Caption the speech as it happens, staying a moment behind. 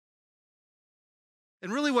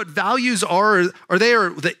And really what values are they are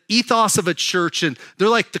the ethos of a church, and they're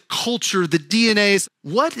like the culture, the DNAs.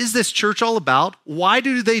 What is this church all about? Why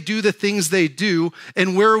do they do the things they do?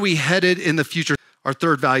 And where are we headed in the future? Our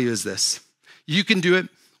third value is this: you can do it,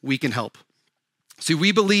 we can help. See,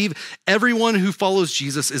 we believe everyone who follows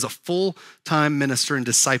Jesus is a full-time minister and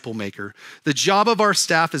disciple maker. The job of our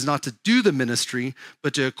staff is not to do the ministry,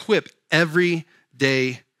 but to equip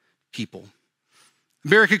everyday people.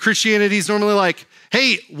 American Christianity is normally like,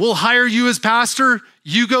 hey, we'll hire you as pastor,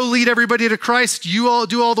 you go lead everybody to Christ, you all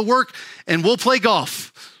do all the work, and we'll play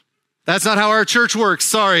golf. That's not how our church works,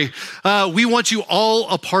 sorry. We want you all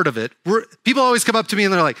a part of it. People always come up to me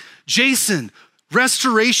and they're like, Jason,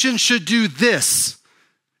 Restoration should do this.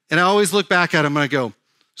 And I always look back at them and I go,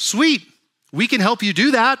 sweet, we can help you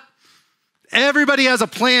do that. Everybody has a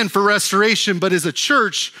plan for Restoration, but as a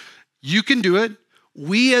church, you can do it.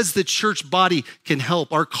 We as the church body can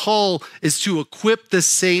help. Our call is to equip the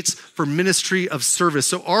saints for ministry of service.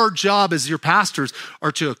 So our job as your pastors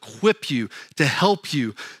are to equip you, to help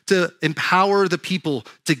you, to empower the people,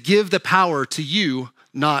 to give the power to you,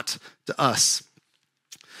 not to us.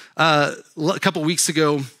 A couple weeks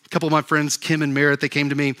ago, a couple of my friends, Kim and Merritt, they came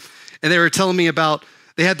to me and they were telling me about,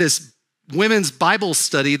 they had this women's Bible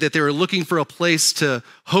study that they were looking for a place to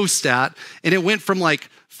host at. And it went from like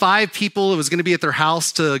 5 people, it was gonna be at their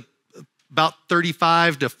house, to about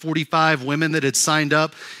 35 to 45 women that had signed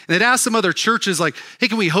up. And they'd asked some other churches like, hey,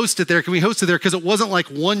 can we host it there? Can we host it there? Because it wasn't like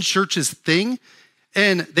one church's thing.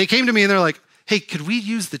 And they came to me and they're like, hey, could we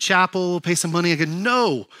use the chapel, pay some money? I go,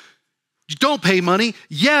 no. You don't pay money.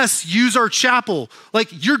 Yes, use our chapel. Like,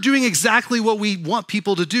 you're doing exactly what we want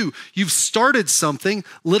people to do. You've started something.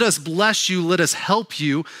 Let us bless you. Let us help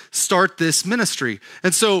you start this ministry.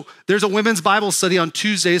 And so there's a women's Bible study on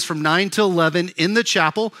Tuesdays from 9 to 11 in the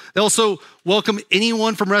chapel. They also welcome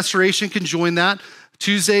anyone from Restoration can join that.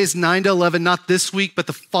 Tuesdays, 9 to 11, not this week, but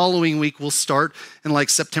the following week we'll start in like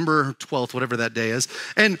September 12th, whatever that day is.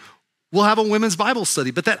 And we'll have a women's Bible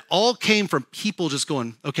study. But that all came from people just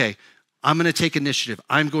going, okay, I'm going to take initiative.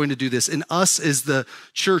 I'm going to do this. And us as the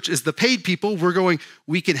church, as the paid people, we're going,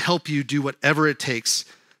 we can help you do whatever it takes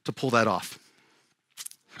to pull that off.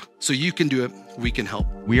 So you can do it. We can help.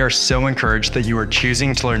 We are so encouraged that you are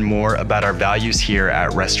choosing to learn more about our values here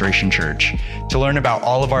at Restoration Church. To learn about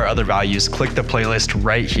all of our other values, click the playlist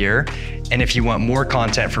right here. And if you want more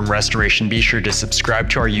content from Restoration, be sure to subscribe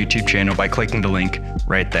to our YouTube channel by clicking the link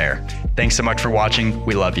right there. Thanks so much for watching.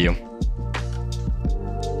 We love you.